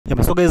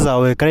So guys,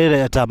 we're currently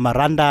at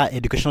Maranda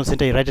Educational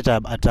Center right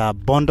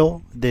at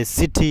Bondo, the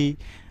city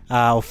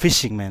of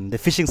fishing, man, the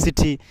fishing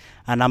city.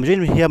 And I'm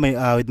joining here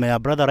with my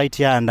brother right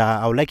here, and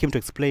I would like him to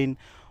explain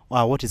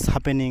what is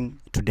happening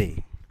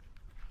today.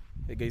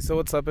 Okay, so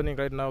what's happening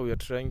right now, we are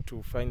trying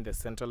to find the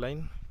center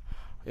line.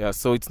 Yeah,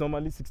 so it's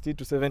normally 60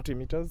 to 70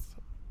 meters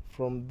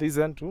from this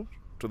end to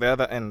the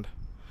other end.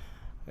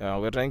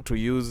 We're trying to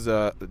use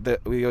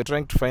we are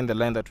trying to find the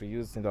line that we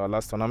used in our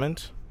last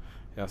tournament.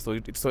 Yeah, so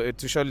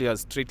it's usually a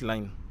straight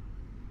line.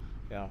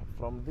 Yeah,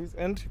 from this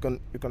end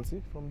you can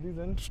see from this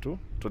end to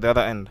the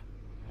other end.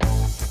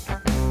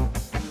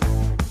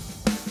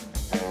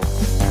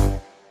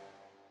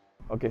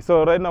 Okay,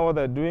 so right now what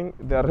they're doing,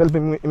 they are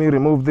helping me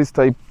remove this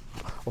type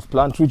of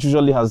plant which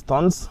usually has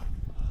thorns.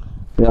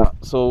 Yeah,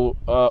 so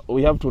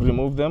we have to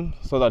remove them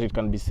so that it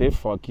can be safe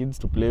for our kids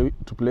to play.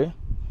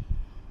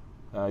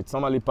 It's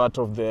normally part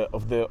of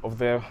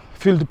the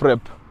field prep.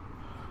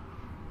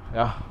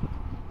 Yeah,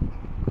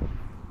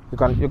 you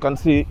can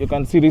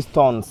see these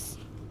thorns.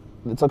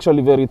 It's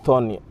actually very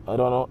thorny. I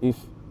don't know if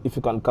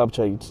you can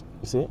capture it.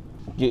 You see,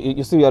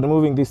 you see, we are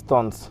removing these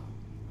thorns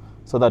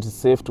so that it's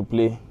safe to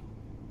play.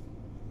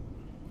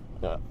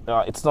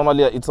 Yeah, it's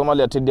normally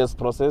a tedious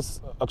process.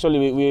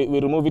 Actually, we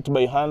remove it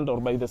by hand or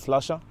by the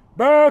slasher.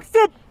 Back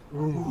step.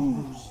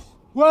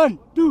 1,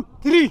 2,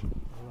 3.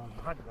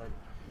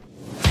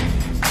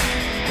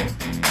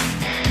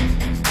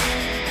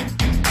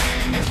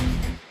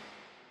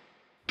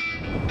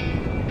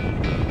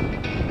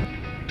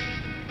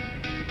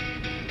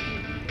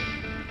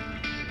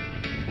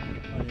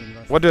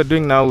 What we are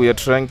doing now, we are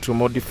trying to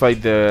modify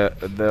the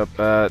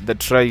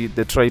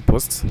try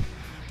posts,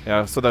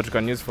 yeah, so that we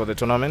can use for the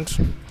tournament.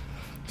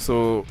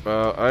 So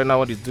right now,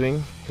 what he's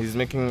doing, he's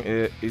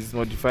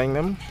modifying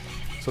them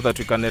so that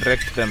we can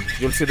erect them.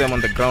 You'll see them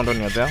on the ground when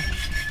you're there.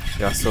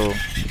 Yeah, so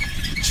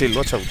chill,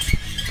 watch out.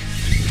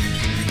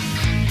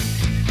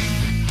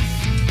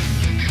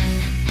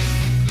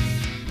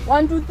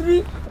 One, two,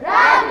 three.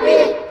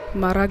 Rugby!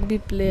 I'm a rugby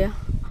player,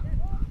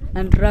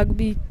 and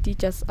rugby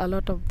teaches a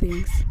lot of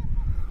things.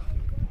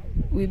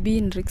 We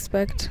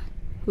respect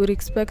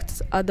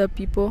other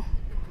people.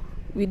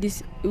 We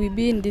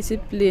be in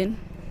discipline.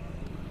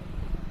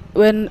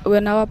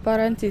 When our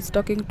parents is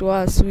talking to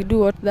us, we do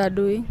what they're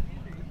doing,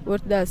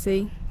 what they're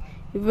saying.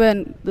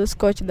 Even those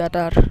coaches that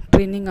are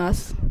training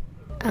us.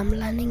 I'm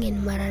learning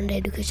in Maranda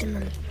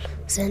Educational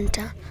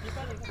Center.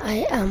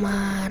 I am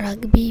a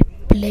rugby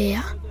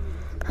player.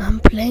 I'm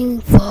playing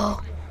for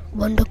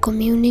Bondo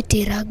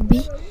Community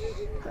Rugby,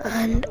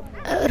 and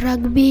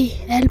rugby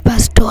help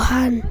us to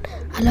earn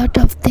a lot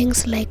of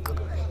things, like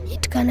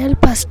it can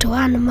help us to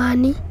earn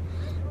money,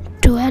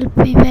 to help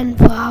even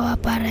for our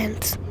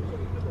parents,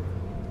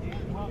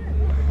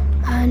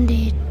 and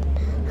it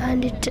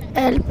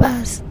help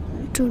us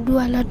to do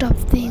a lot of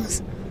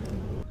things.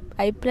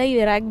 I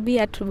play rugby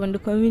at Bondo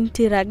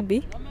Community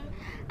Rugby.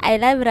 I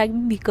love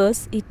rugby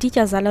because it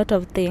teaches a lot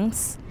of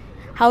things,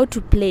 how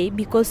to play,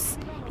 because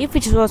if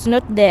it was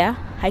not there,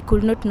 I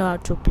could not know how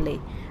to play.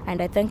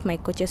 And I thank my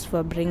coaches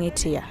for bringing it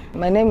here.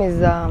 My name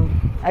is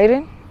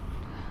Irene,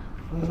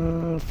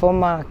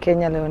 former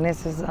Kenya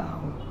Leonesses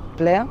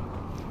player,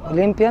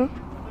 Olympian.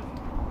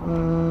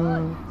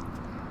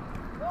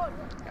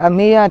 I'm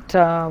here at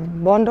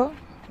Bondo,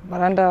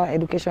 Maranda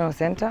Educational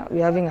Center.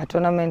 We're having a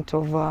tournament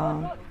of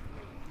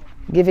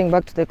giving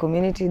back to the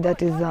community,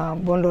 that is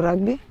Bondo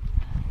Rugby.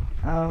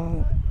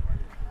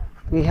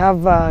 We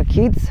have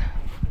kids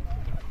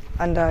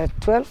under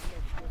 12,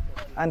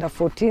 under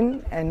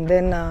 14, and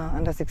then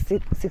under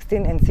 16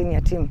 and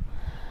senior team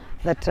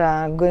that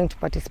are going to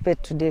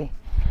participate today.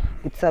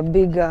 It's a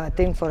big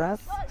thing for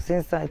us,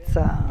 since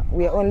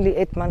we are only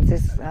 8 months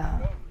since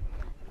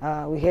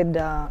we had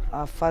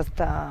our first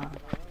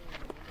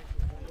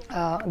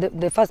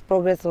the first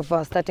progress of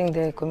starting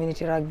the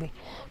community rugby.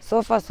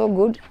 So far so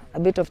good, a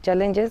bit of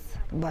challenges,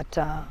 but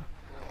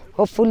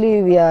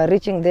hopefully we are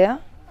reaching there.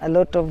 A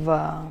lot of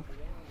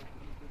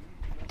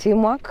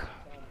teamwork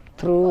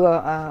through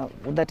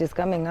that is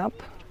coming up.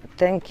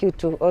 Thank you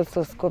to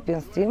also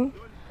Scorpions team,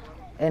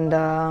 and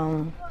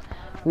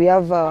we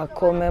have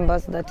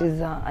co-members, that is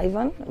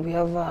Ivan, we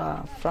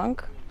have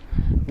Frank,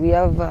 we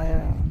have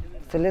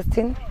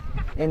Celestine,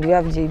 and we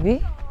have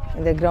JB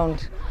in the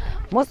ground.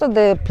 Most of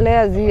the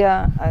players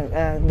here,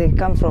 they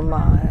come from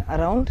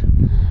around.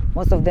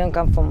 Most of them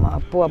come from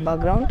a poor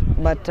background,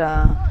 but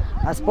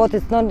a sport,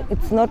 it's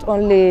not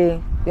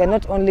only, we are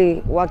not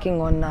only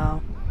working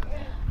on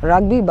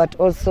rugby, but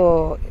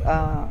also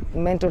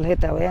mental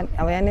health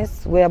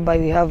awareness, whereby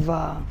we have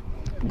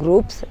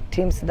groups,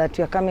 teams that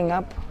we are coming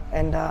up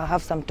and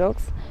have some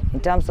talks in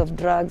terms of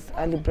drugs,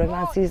 early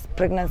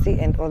pregnancy,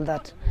 and all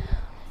that.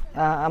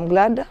 I'm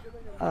glad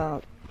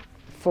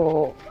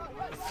for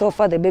so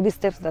far the baby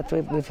steps that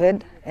we've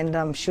had, and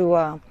I'm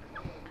sure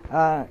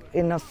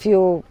in a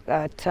few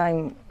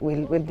time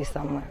we'll be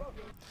somewhere.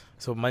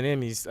 So my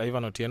name is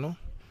Ivan Otieno.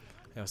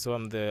 Yeah, so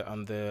I'm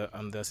the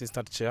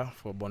assistant chair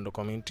for Bondo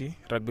Community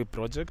Rugby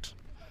Project.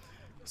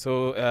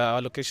 So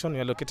our location, we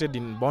are located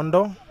in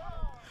Bondo.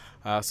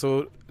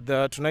 So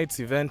tonight's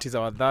event is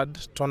our third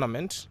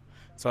tournament.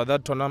 So our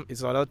third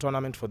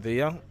tournament for the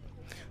year.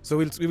 So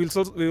we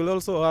will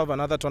also have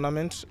another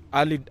tournament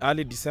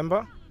early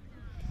December.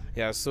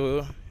 Yeah.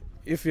 So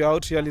if you're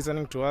out here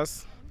listening to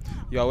us,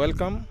 you are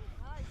welcome.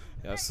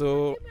 Yeah.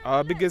 So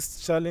our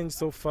biggest challenge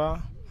so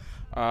far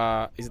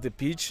is the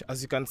pitch.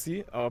 As you can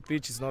see, our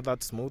pitch is not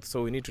that smooth,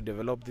 so we need to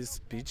develop this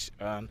pitch.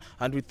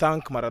 And we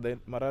thank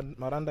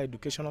Maranda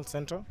Educational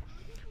Center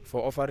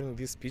for offering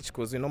this pitch,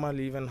 because we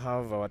normally even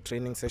have our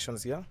training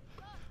sessions here.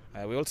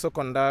 We also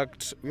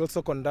conduct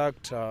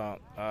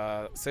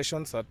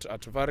sessions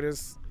at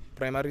various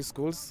primary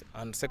schools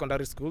and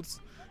secondary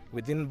schools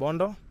within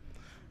Bondo.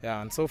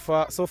 Yeah, and so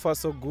far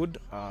so good.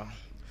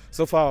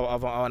 So far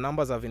our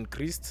numbers have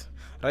increased.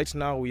 Right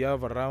now we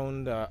have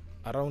around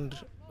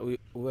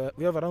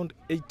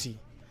 80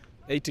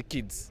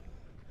 kids.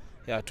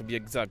 Yeah, to be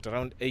exact,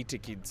 around 80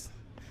 kids.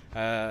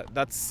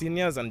 That's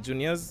seniors and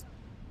juniors,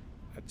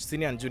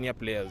 senior and junior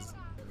players.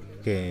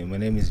 Okay, my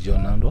name is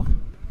John Nandwa.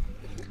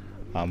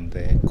 I'm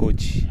the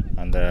coach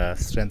and the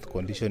strength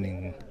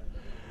conditioning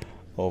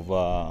of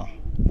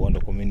Bondo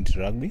Community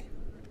Rugby.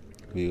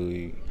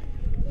 We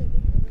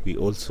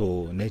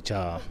also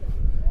nurture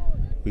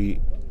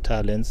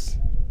talents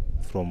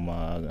from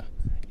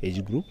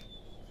age group.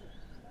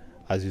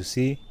 As you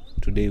see,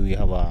 today we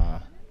have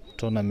a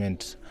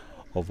tournament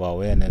of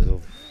awareness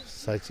of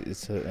such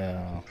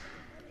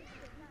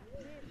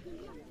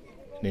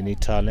many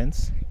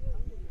talents.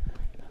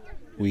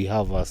 We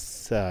have a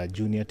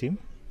junior team,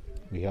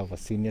 we have a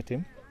senior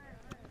team,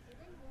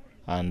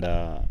 and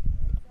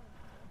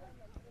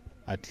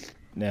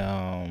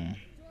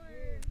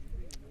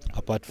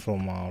apart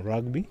from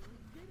rugby,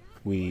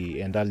 we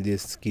indulge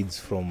these kids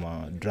from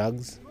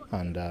drugs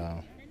and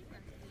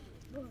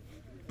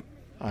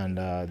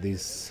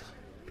this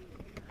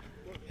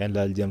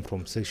indulge them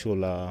from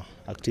sexual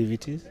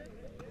activities.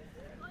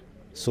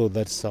 So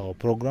that's our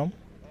program,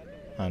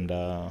 and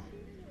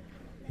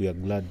we are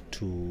glad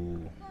to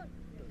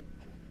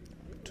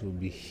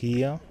be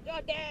here.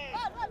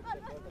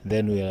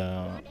 Then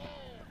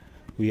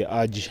we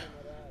urge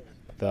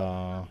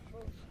the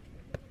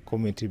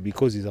community,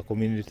 because it's a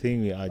community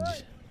thing, we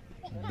urge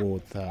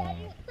both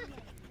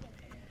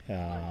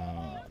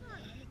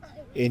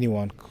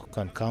anyone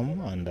can come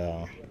and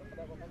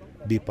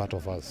be part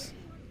of us,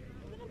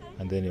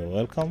 and then you're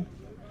welcome,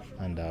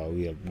 and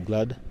we are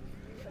glad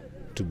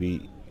to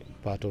be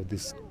part of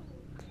this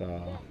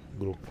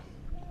group.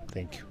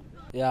 Thank you.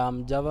 Yeah,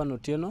 I'm Javan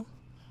Otieno.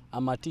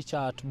 I'm a teacher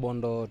at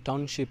Bondo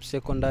Township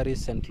Secondary,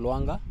 St.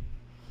 Luanga.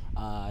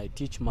 I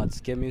teach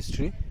maths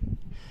chemistry.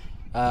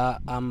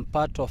 I'm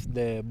part of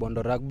the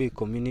Bondo Rugby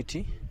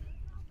community.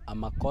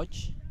 I'm a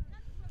coach.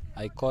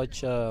 I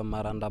coach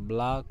Maranda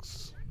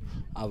Blacks.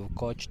 I've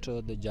coached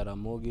the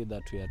Jaramogi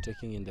that we are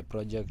taking in the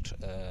project.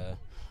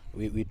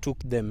 We took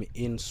them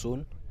in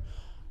soon.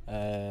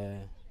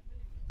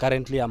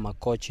 Currently I'm a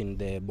coach in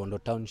the Bondo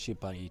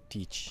Township and I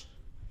teach.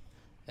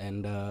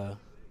 And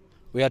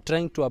we are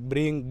trying to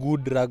bring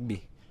good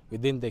rugby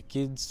within the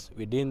kids,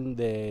 within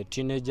the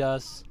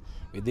teenagers,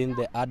 within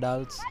the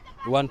adults.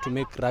 We want to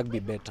make rugby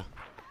better.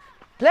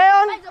 Play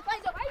on!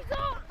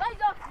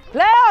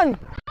 Play on!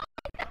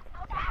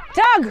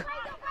 Tag!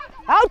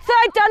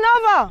 Outside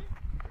turnover!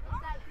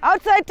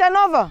 Outside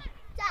turnover!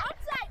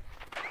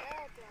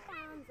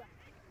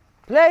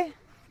 Play!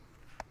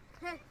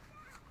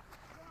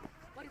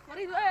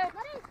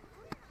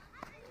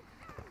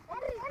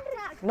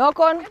 Knock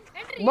on!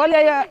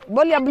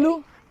 Ball ya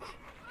blue!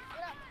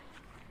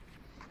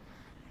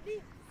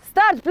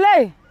 Start,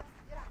 play!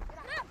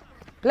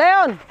 Play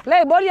on!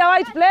 Play, ball ya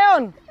white, play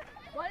on!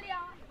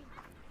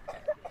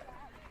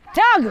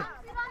 Tag!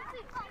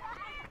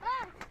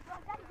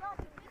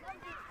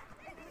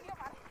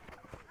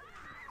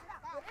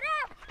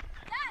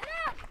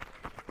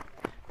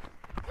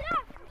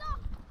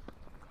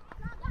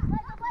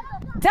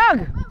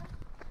 Tag!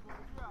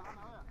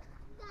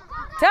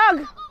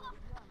 Tag!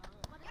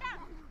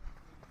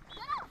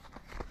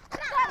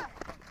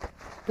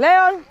 Play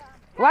on!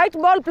 White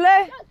ball,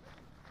 play!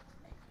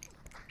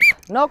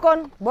 Knock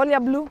on, ball ya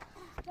blue.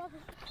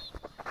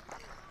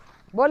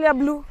 Ball ya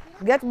blue,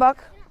 get back.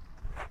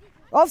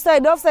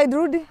 Offside, offside,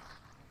 Rudy.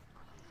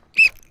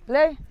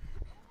 Play.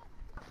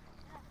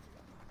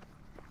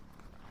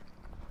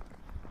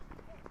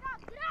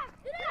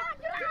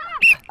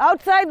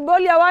 Outside, ball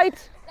ya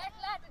white.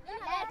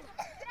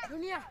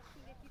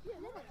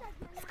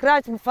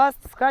 Scratch first,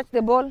 scratch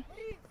the ball.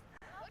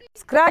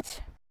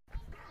 Scratch.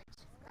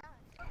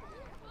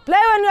 Play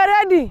when you're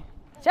ready.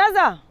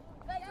 Chaza.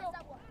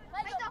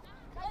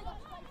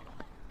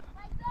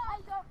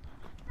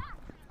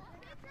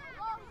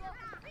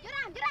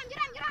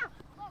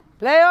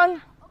 Play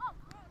on.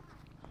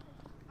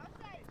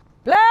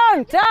 Play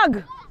on,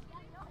 tag.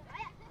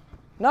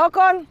 Knock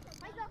on.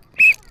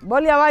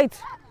 Ball ya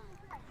white.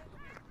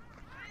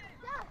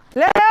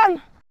 Play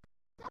on.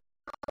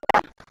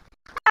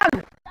 Tag.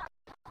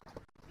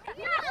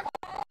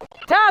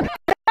 Tag.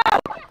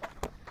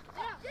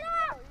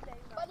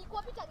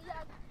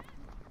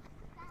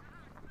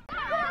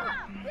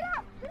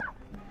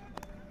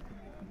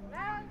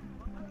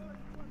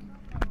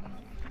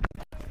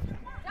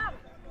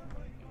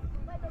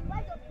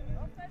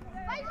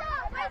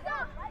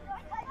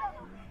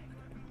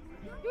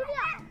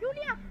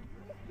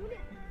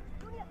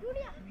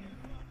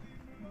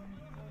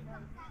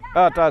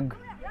 Tag.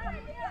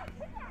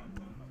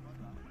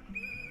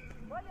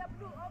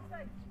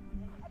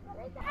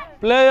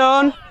 Play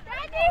on.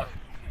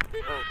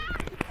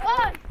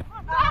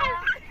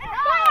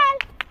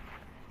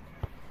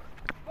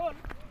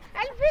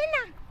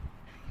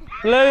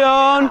 Play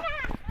on.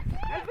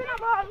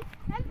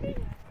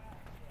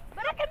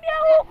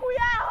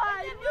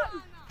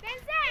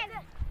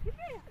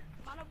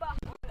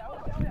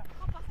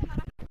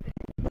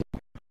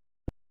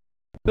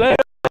 Play.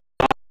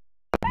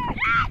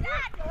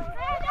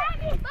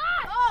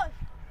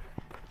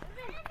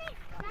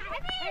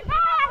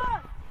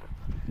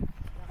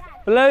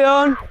 Play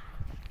on.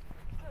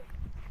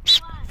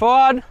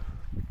 Forward.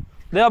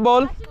 Their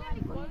ball.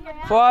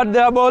 Forward,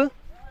 their ball.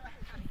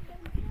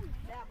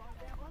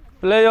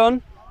 Play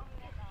on.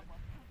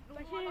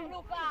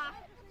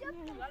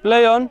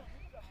 Play on.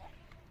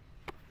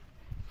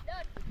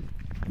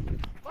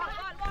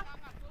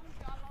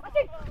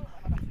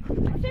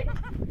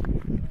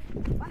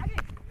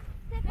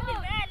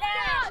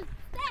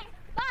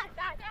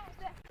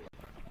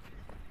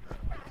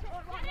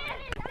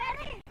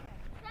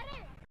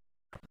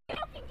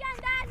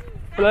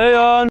 Play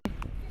on.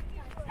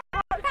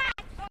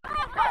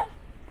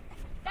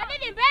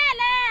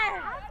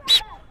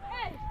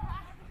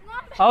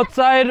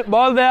 Outside,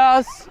 ball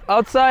theirs.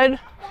 Outside.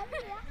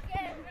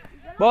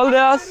 Ball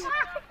theirs.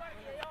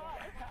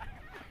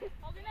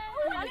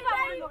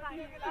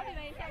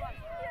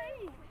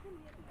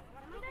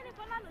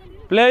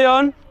 Play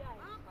on.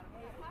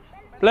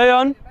 Play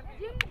on.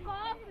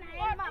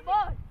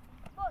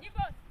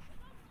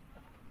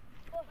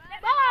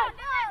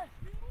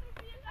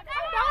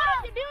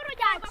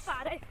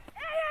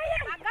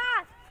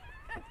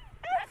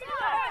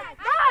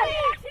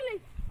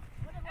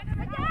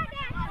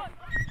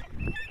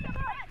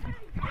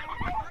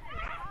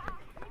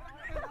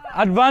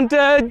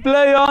 Advantage,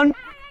 play on.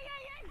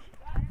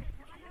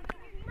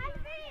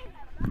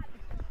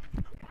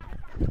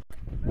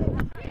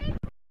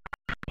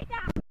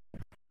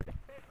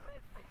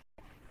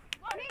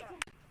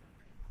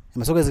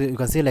 So guys, you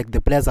can see like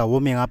the players are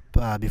warming up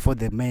before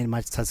the main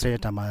match starts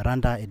at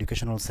Maranda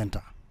Educational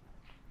Center.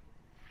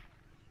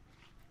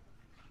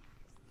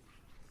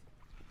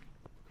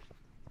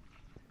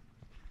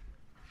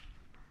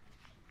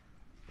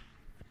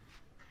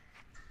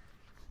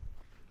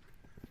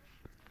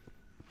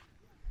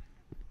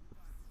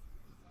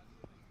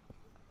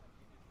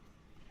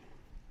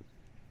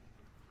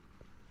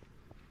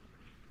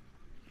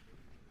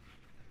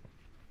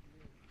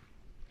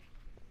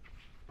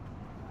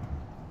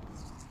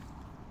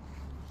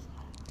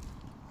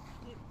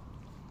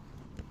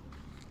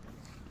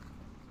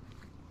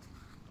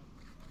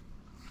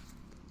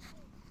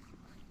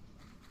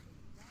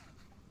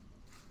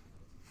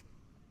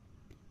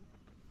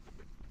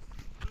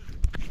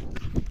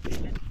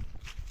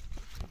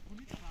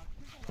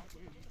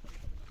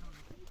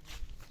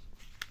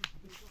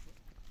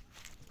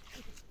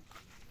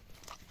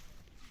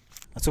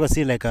 So you can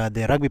see like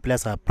the rugby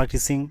players are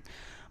practicing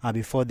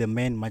before the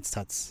main match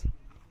starts.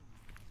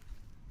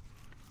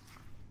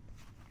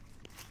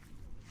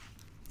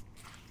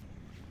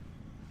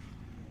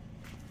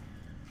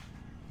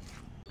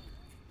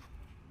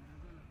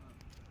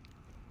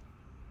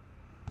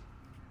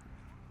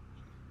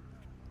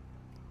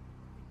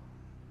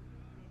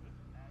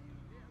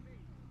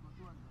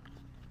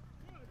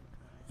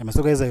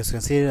 So guys, as you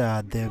can see,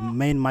 the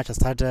main match has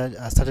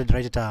started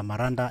right at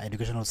Maranda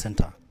Educational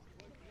Center.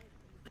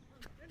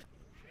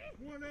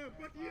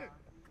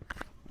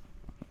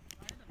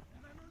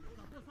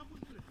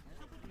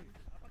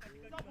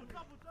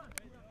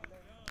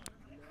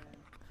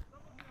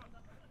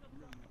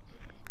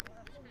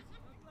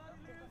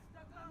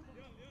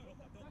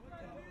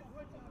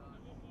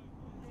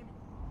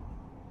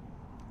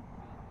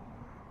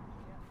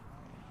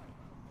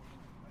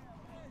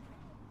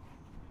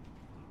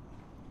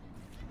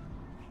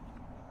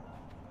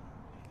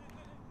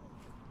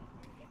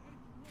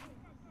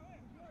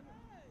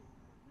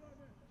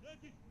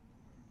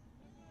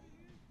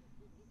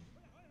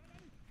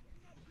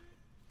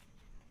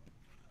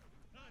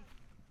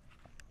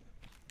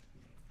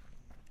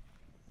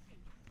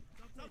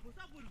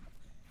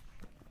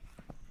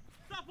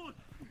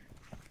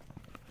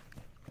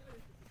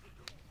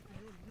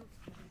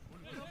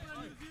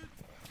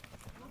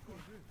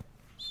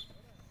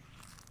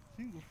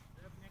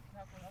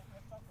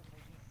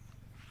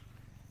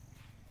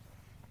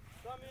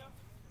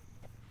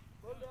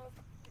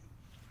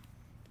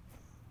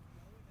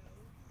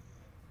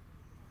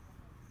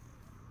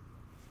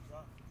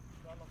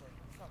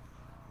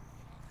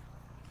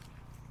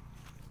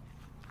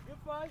 Give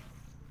five.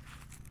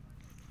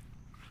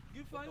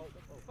 Give five.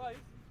 Five.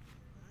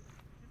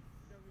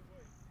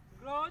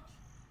 Crouch.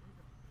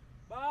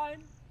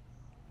 Bind.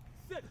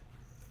 Sit.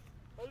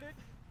 Hold it.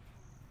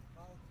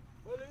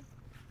 Hold it.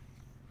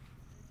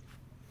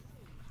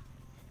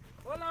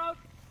 Hold out.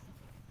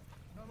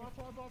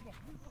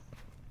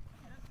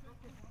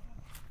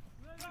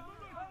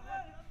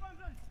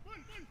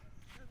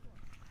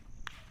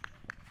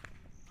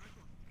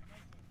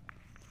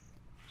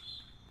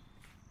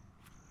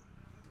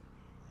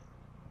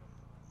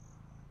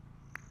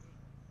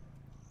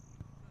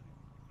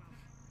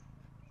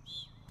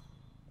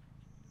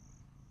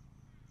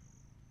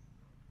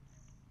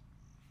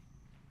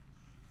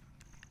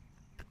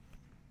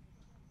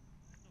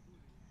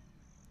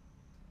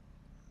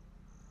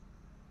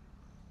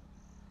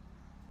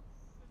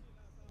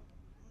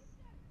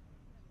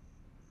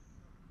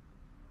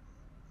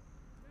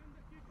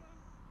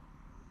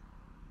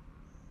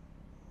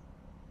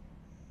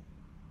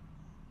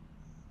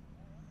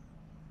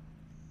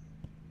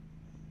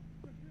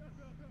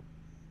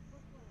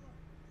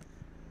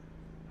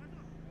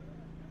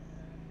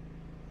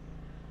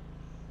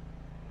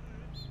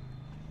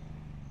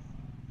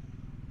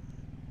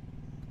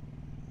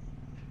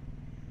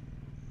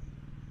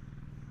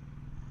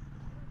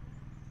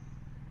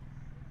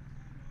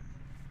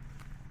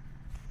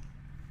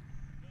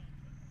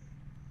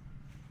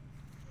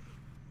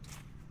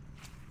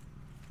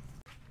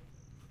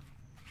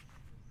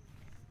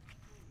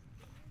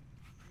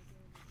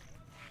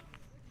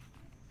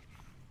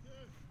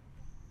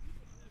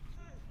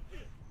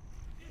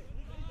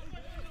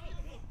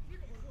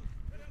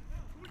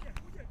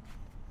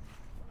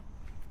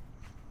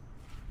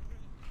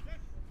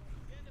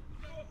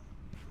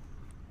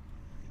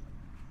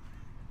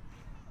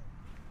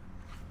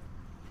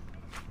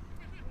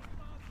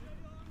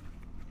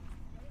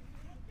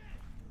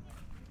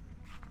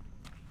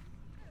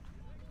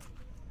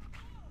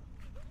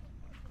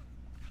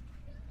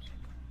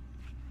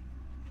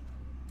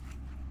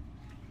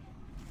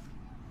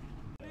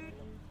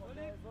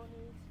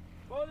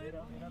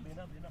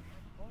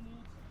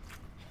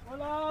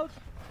 All out.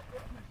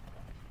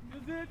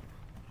 Music.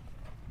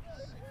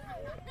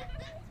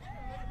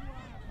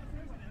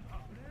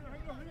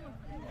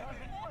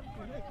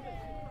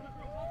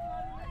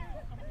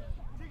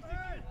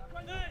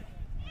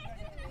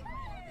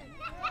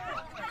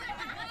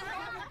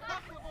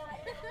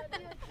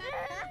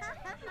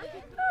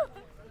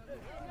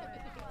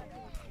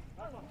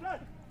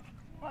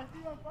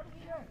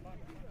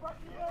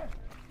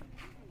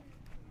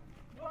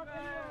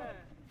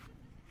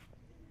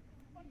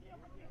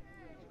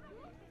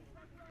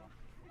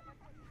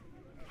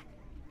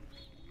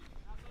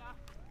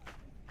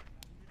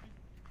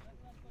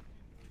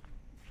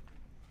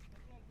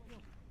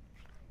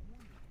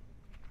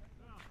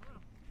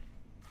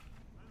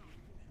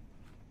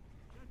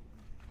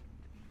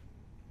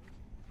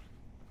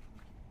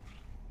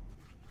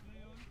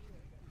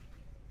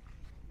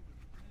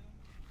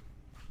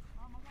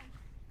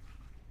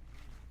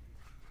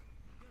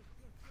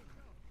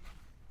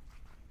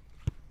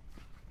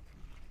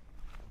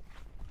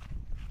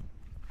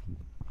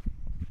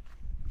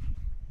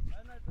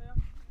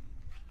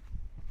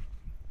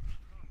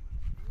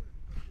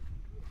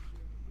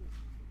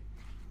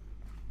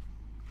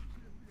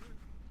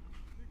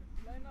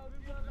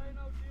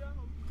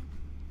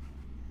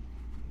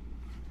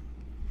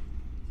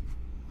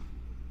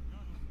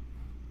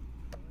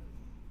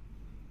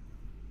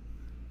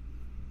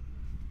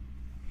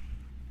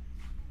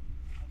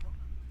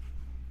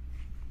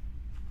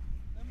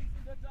 Let me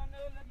see the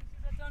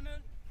tunnel.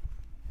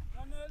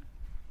 Tunnel.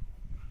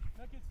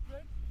 Make it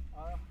straight.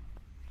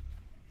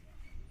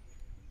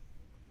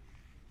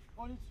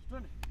 On it,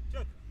 20.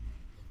 Check.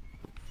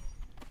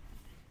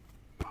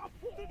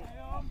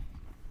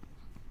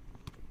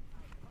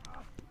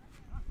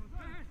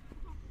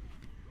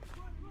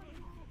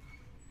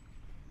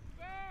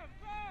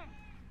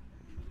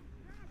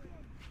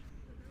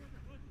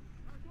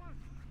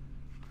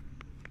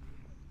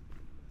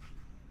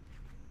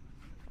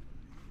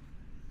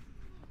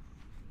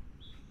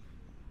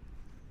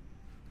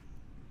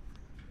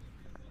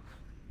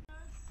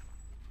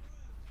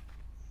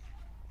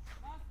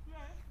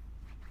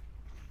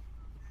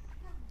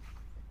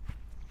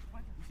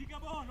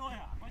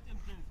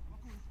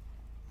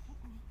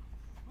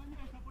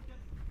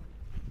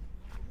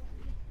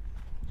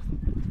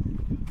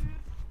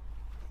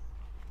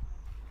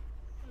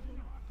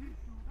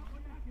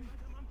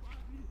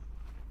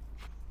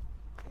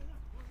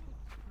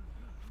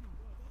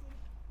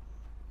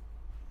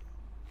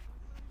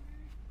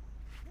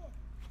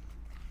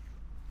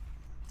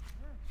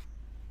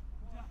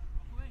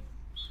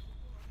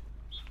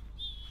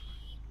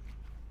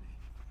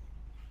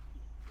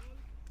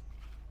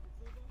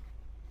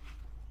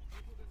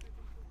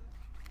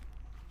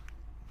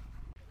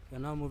 We are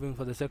now moving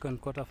for the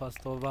second quarter,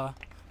 first over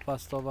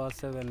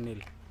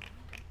 7-0.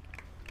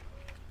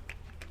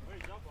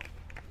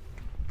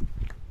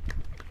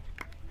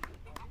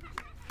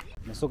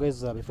 So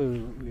guys, before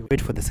we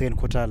wait for the second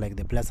quarter, like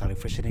the players are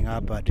freshening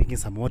up, drinking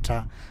some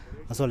water,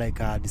 also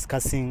like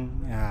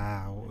discussing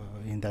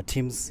in the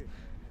teams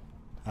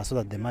so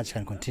that the match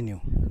can continue.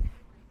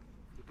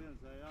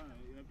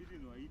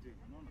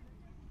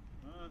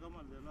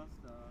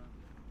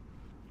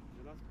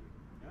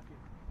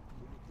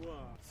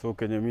 So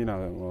kenye mimi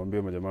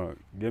nawaambia majamaa,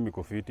 game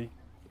iko fiti,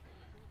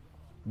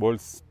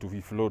 balls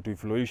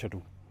tuiflowisha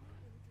tu,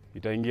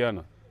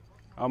 itaingiana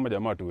ama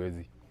jamaa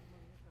tuwezi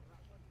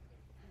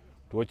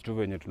tuwatch tu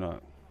venye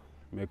tuna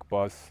make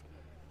pass,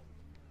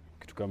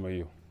 kitu kama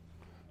hiyo,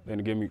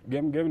 then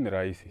game ni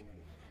rahisi.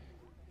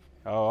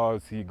 Hao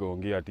si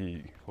gongia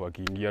ati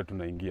wakiingia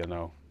tunaingia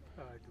nao,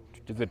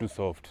 tucheze tu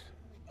soft.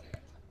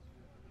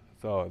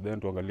 So then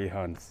tuangalie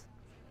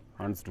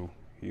hands tu,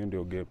 hiyo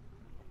ndio game.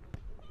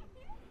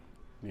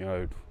 Ni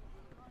hayo tu.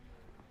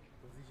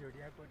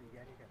 Position yako ni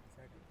gani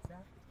kabisa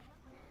kabisa?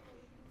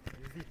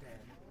 Visita.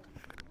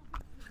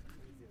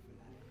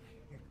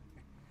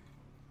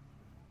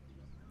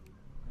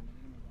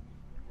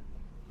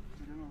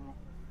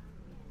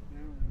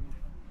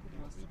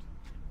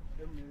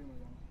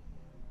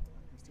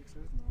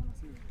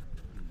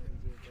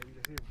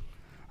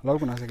 Alafu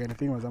kuna second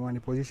thing wa zamani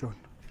position.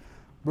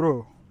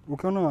 Bro,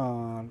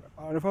 ukiona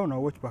alifaa una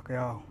watch back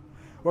yao.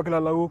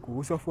 Wakilala huku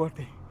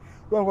usiwafuate.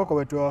 Wewe kwa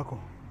wetu wako.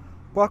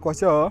 Paka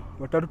wacha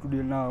watatu tu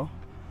deal nao.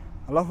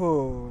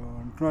 Alafu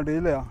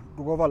tunaendelea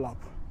tuko overlap.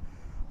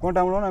 Kwa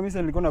ndio unaona mimi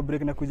nilikuwa na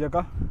break na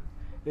kujaka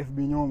FB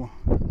nyuma.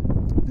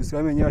 Jinsi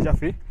kama yenyewe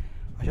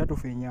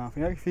ashatufinya.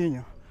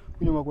 Finya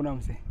kunyuma kuna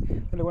mse.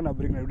 Nilikuwa na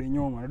break na rudi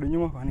nyuma. Rudi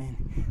nyuma kwa nini?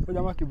 Kwa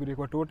jamaa kibreak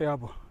watu wote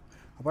hapo.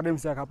 Apate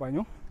mse akapa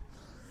nyuma.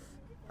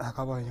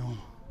 Akapa nyuma.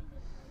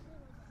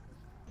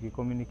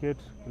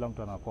 Communicate, kila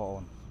mtu anakuwa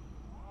on.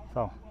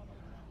 Sawa.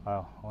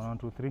 Haya, 1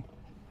 2 3.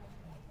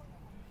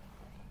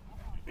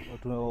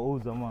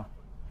 Tunauza ma.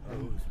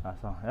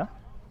 Sawa, ya?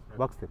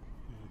 Back step.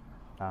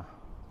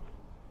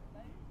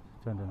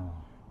 Twende na.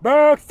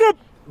 Back step.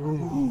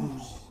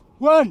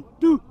 1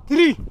 2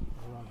 3.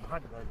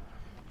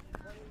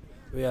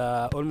 We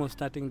are almost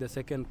starting the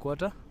second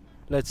quarter.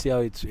 Let's see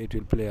how it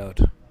will play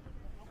out.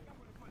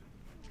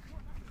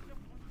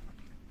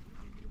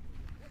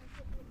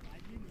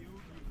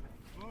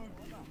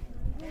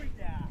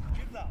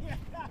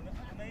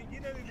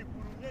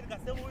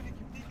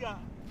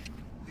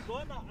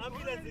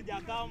 ambulance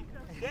ijakam.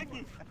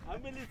 Deki,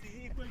 ambulance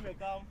iko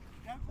imekam.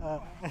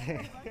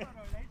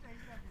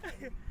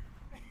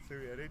 So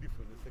we are ready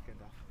for the second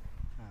half.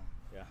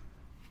 Yeah.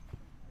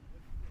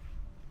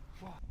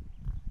 Wow.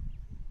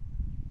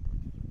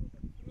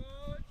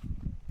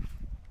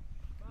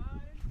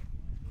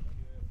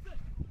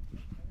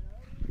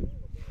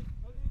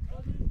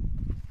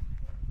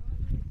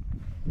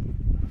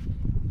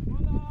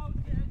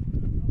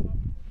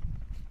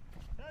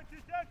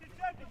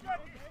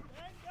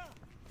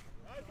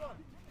 Nice one.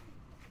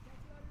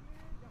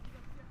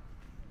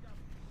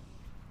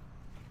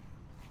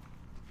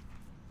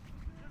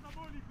 There's a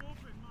ball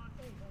open, man.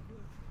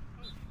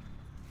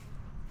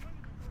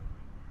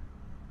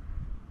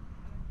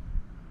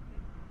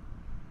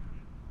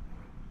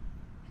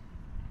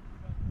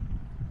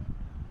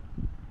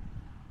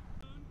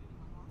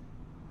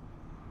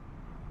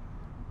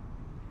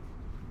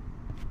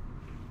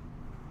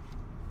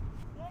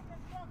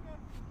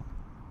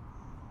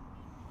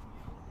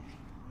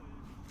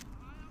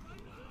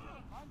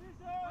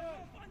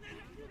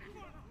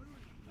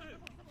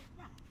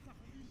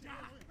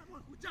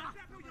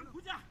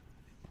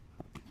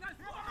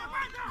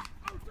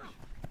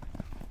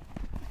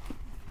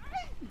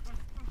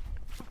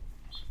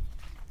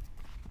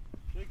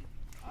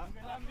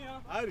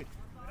 Ari,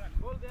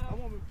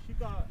 kama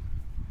umeshika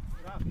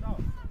rafu sawa?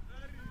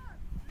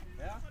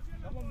 Yeah,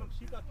 kama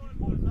umeshika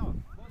keyboard sawa?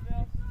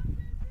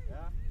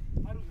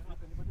 Yeah. Ari,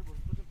 nipatie ball.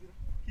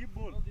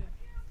 Keyboard.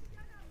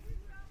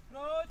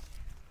 Approach.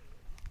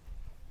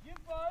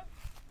 Give ball.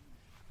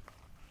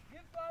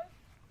 Give ball.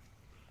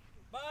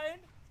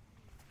 Bind.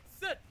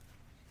 Sit.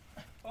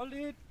 Hold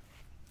it.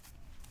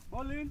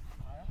 Ball in.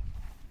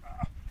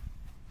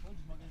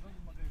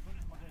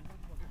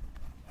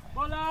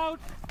 Ball out.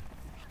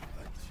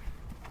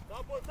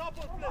 Stop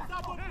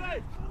on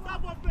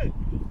play.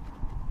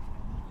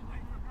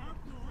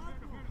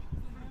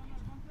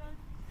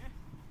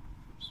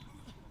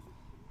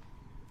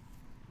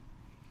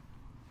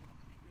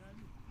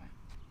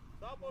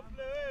 Stop on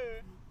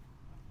play.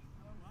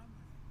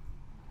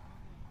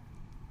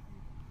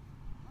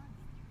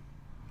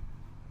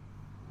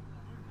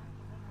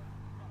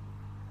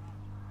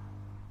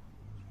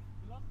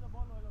 You lost the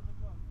ball while on the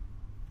ground.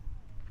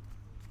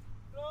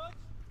 Approach.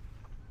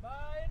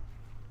 Bind.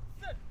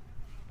 Sit.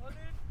 Hold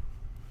it.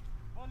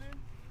 Ball in.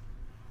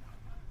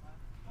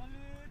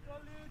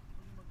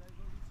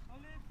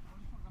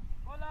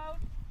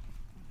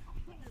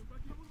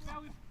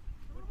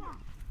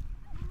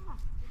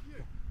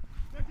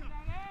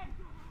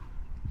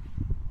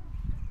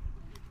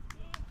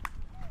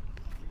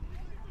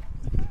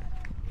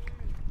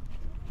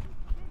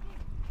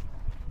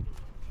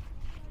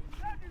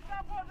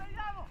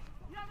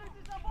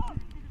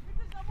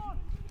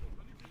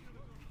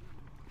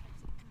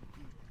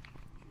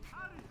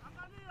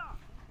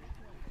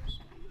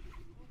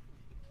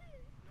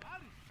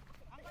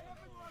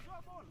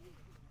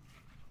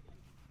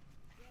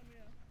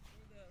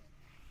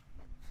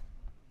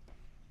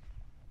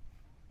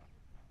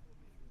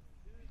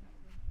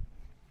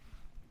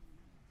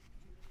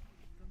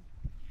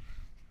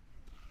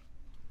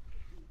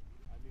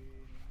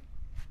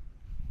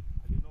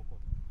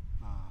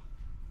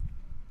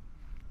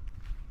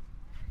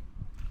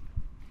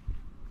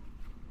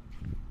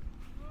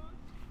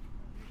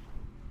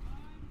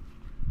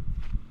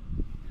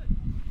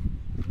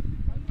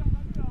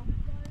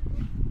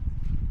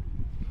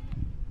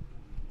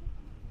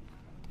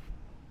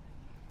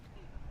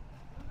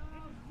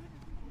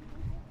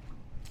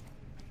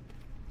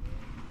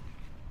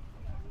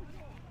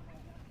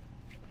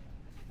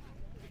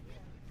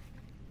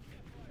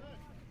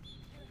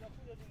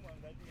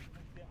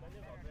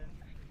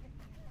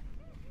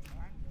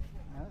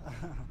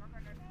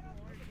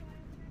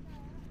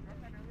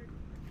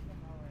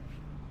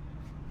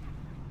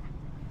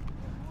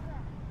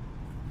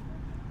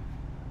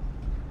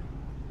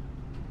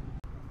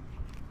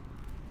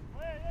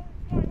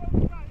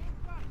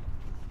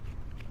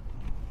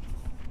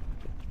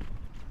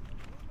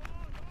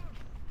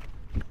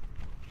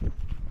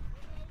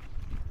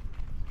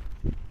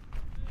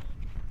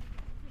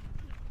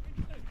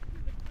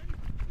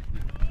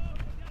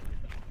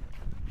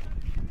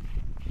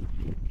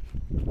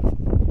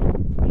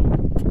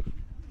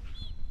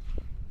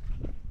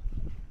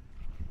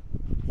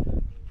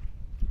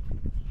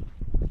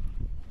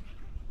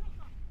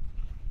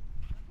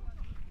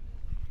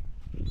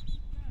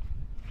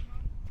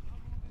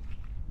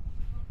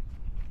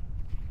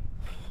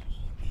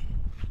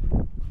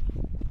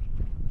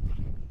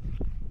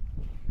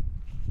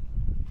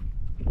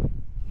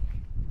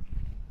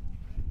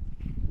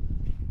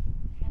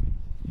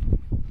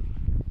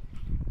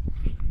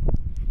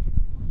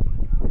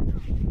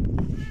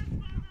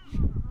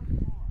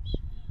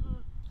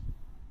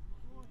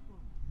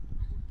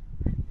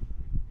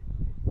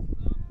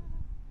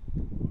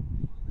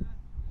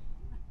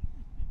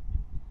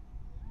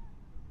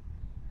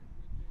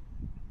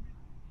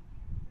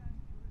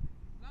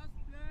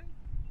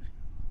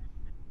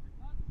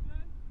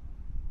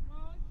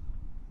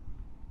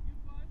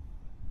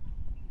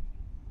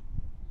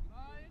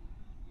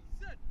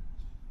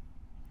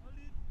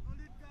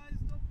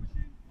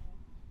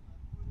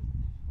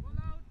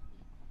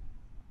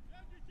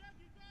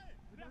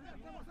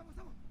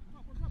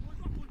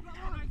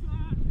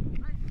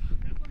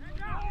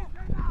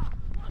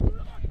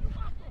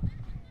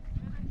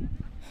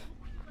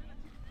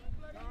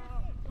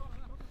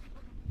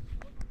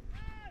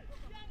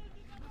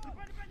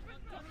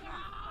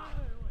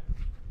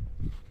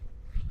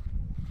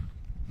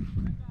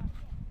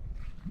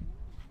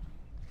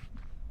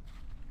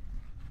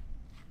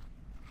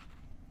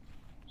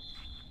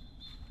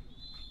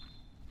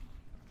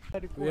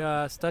 We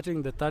are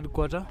starting the third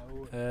quarter.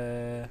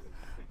 The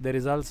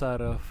results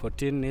are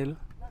 14-0.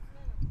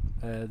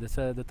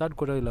 The third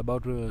quarter will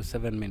about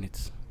 7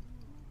 minutes.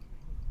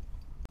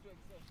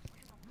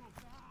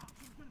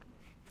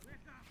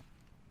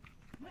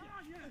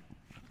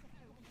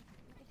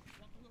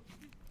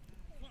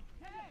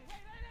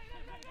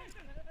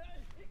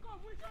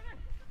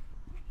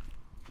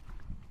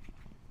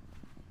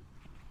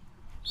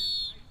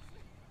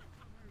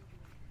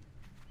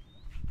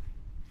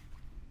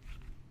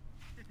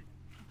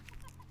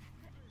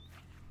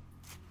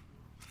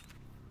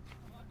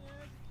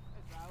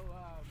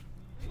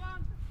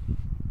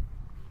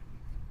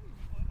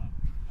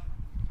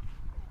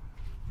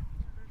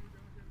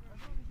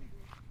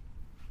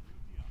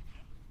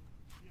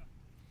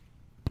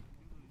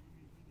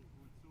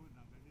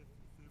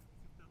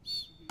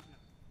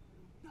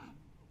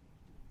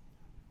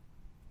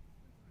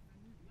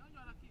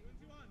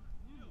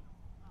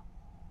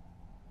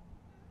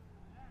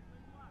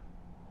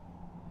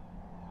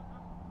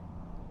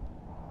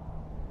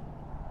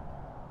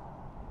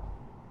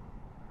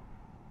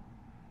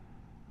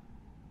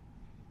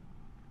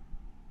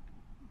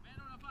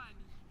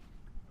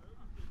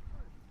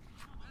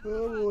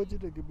 Oh, what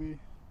did it be?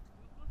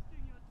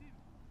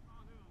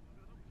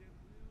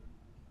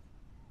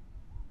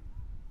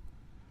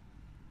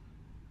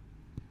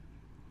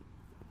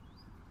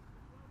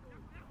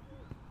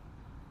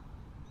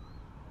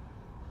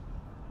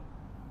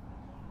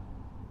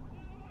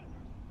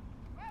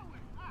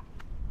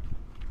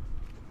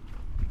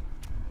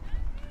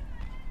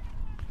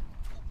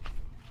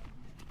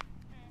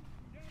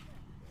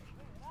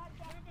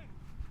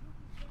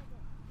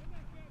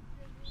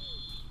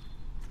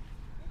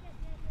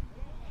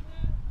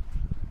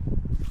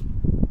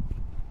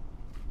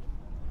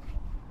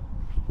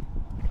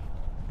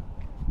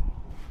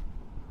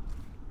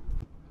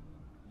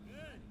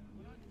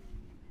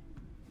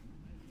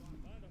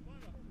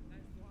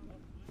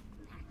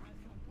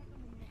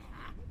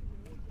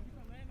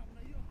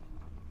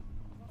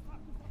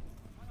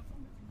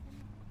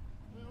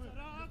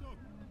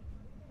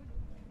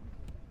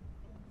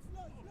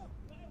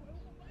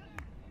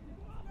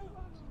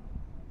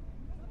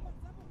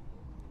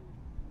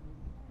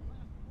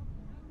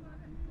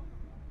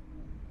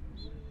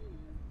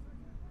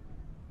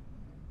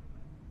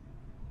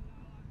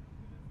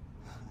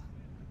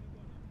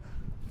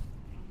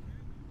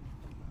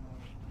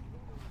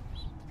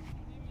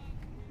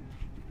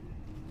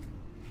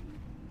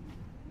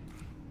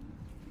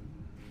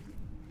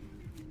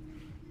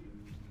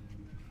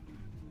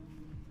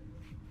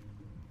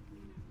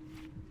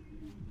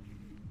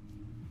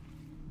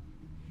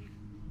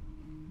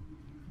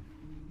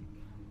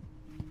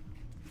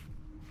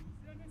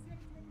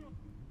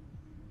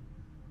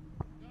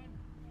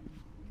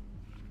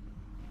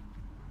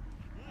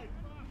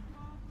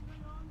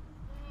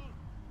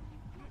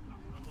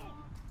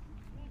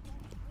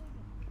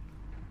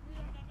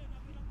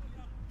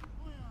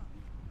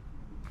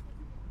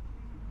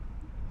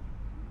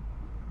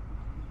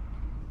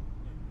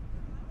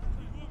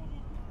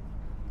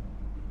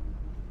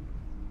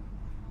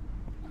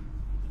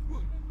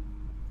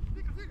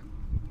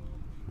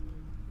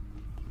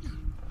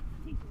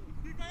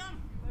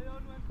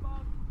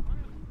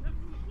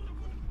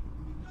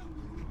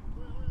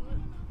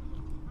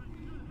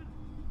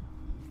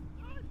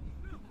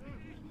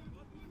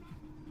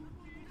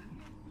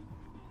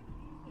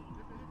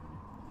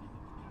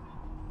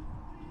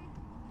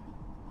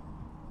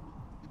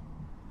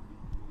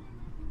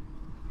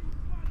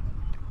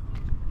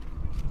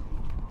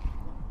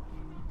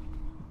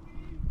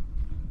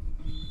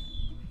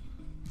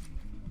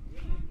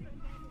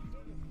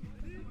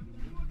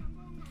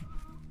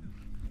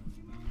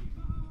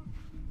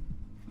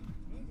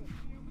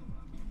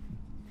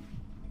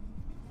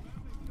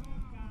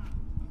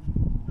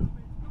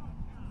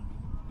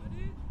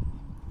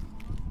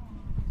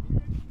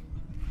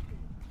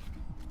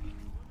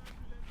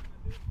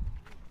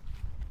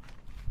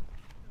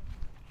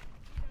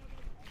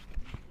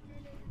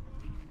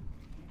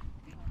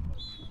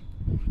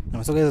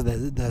 So guys,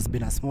 there's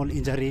been a small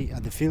injury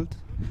at the field,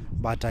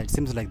 but it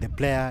seems like the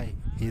player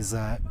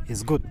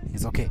is good.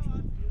 He's okay.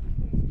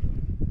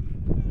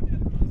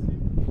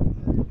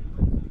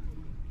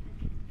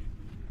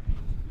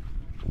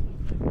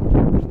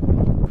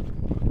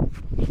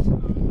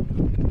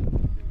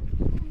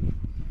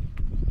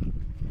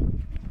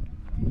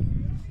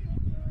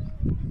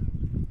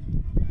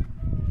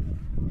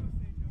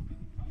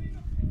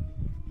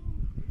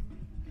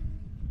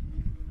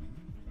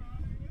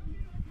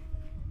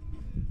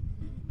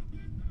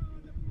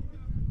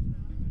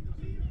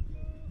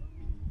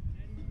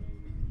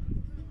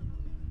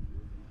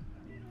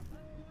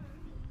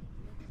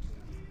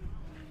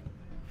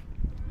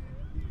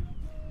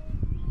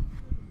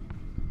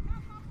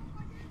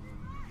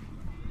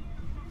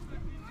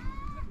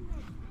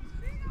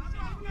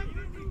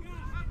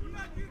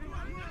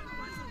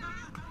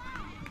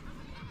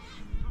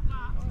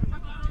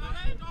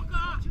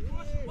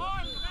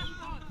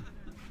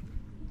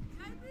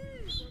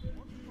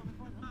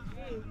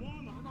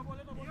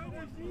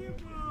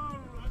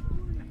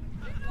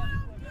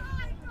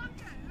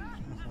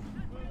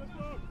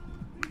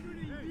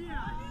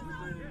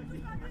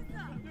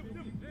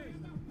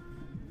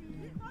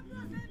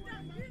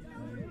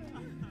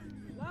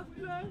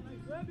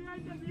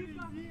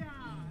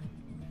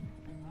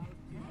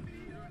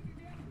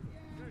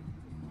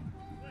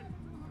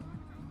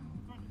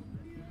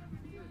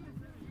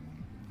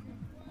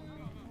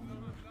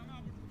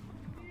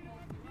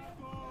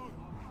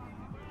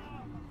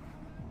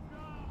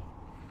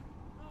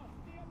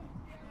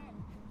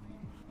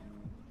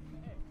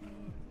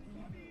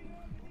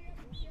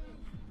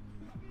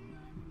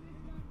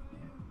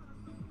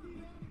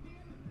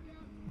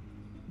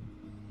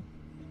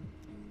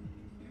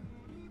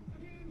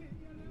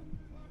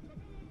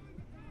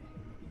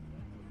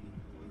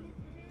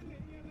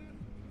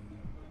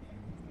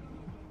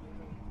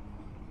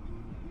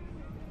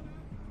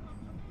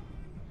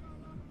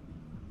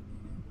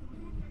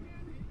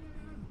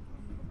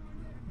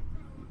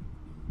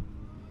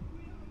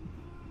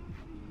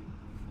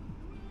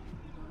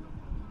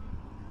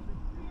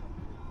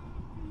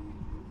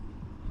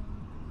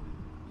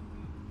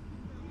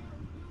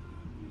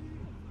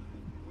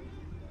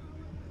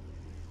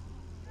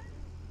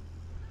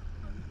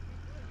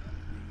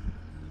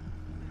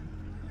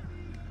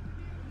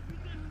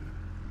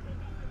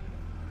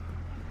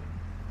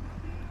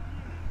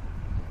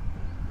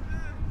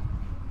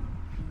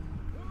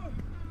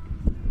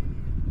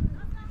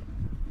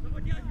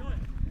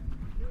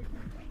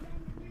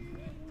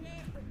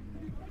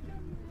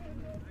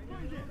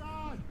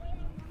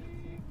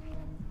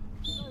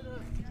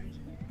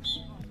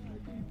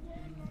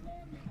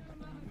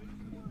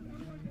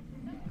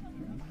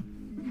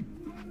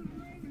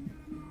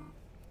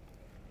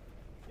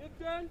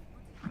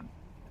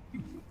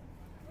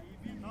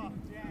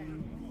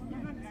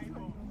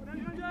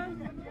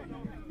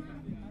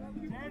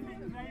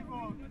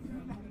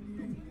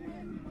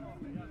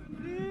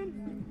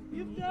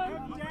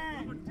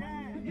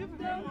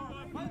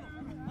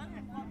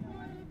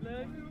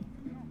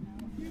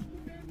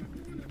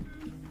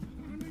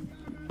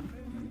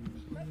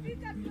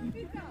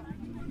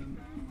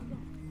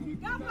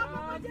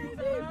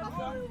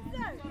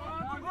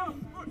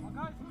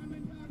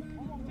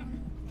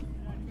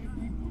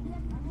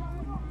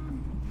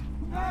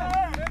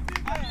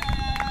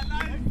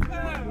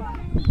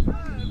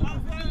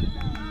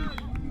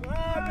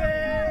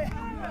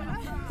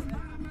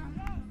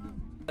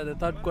 The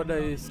third quarter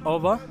is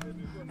over.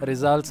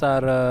 Results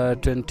are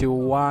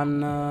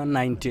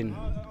 21-19.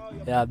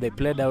 Yeah, they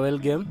played a well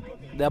game.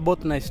 They are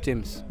both nice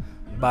teams,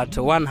 but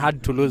one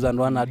had to lose and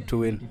one had to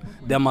win.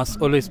 There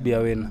must always be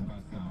a winner.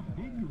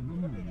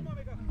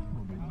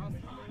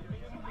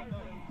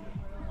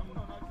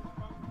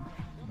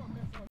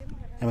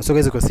 So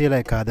guys, you can see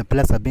like the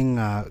players are being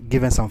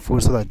given some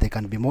food so that they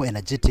can be more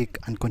energetic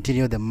and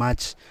continue the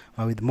match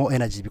with more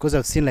energy, because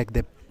I've seen like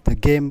the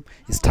game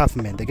is tough,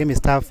 man. The game is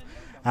tough,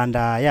 and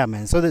yeah,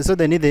 man. So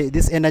they need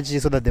this energy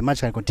so that the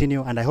match can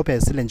continue. And I hope you're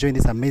still enjoying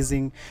this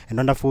amazing and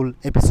wonderful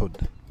episode.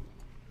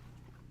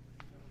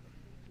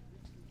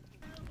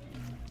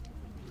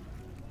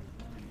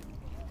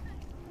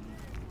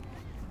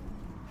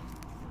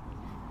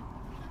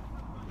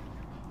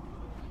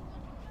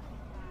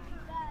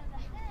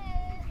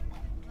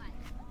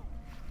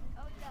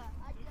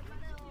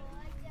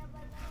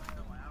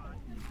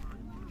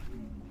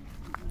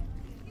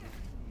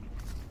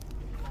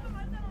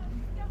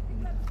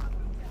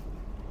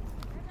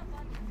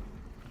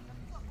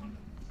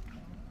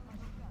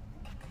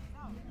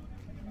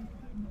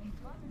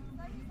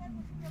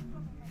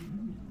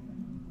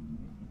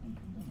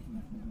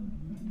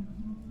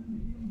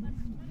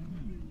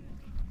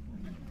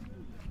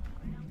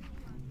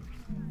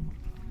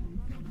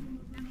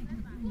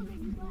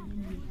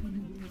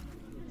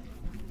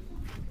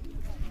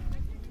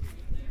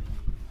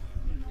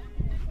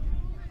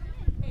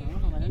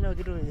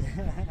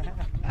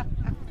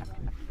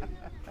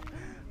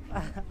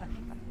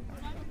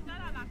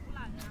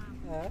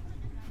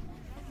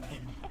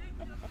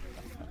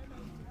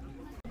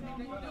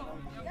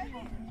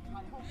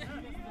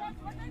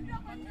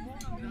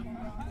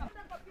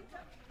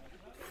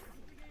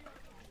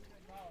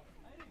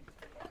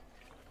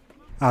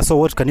 So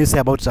what can you say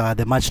about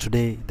the match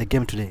today, the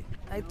game today?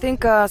 I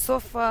think so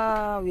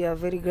far we are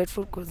very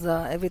grateful because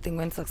everything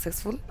went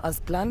successful as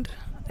planned,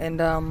 and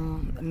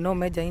no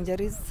major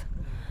injuries.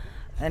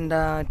 And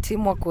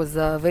teamwork was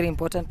very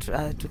important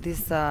to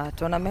this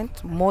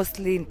tournament,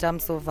 mostly in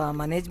terms of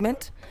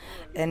management,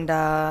 and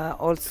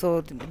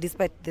also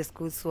despite the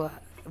schools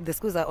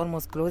are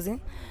almost closing,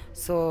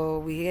 so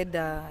we had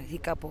a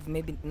hiccup of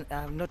maybe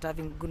not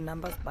having good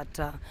numbers,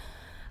 but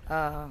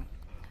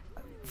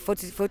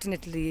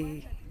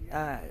fortunately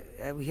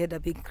we had a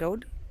big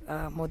crowd,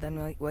 more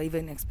than we were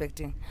even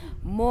expecting.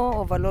 More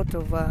of a lot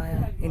of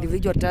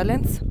individual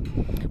talents,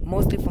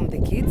 mostly from the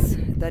kids,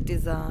 that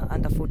is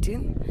under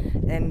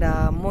 14, and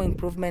more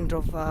improvement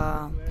of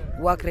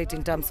work rate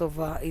in terms of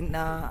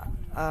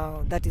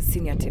that is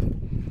senior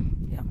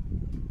team. Yeah.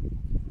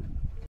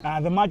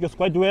 The match was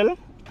quite well.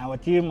 Our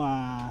team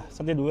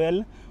started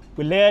well.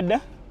 We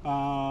led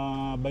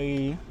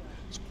by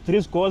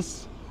 3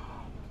 scores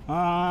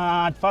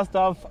at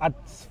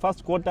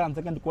first quarter and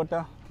second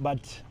quarter,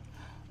 but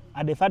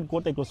at the third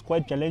quarter it was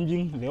quite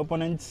challenging. The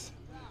opponents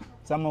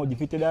somehow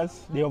defeated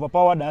us. They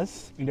overpowered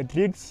us in the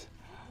tricks,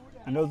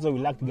 and also we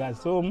lacked guys.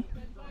 So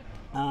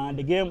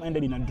the game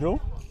ended in a draw,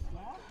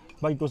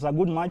 but it was a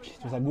good match.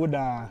 It was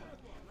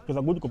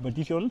a good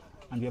competition,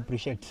 and we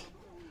appreciate.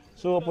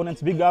 So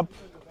opponents, big up.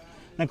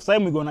 Next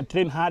time we're gonna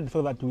train hard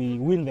so that we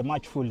win the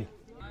match fully.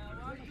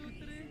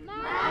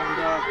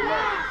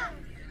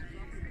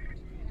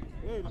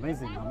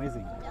 Amazing,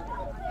 amazing.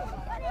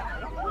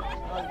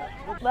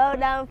 Bow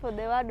down for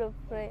the word of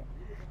prayer.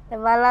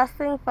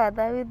 Everlasting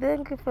Father, we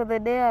thank you for the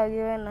day you have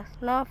given us.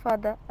 Now,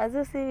 Father, as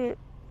you see we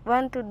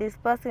want to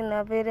disperse in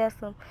our various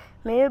homes,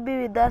 may you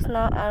be with us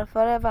now and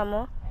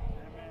forevermore.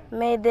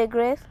 May the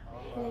grace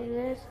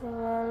of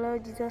our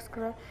Lord Jesus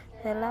Christ,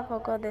 the love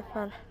of God the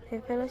Father,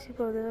 the fellowship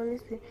of the Holy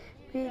Spirit,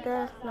 be with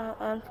us now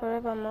and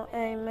forevermore.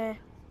 Amen.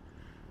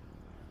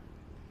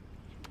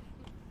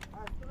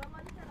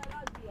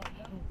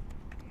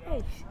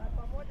 Hey.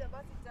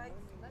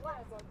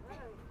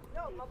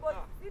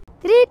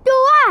 3,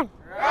 2, 1.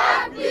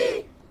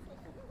 Rugby!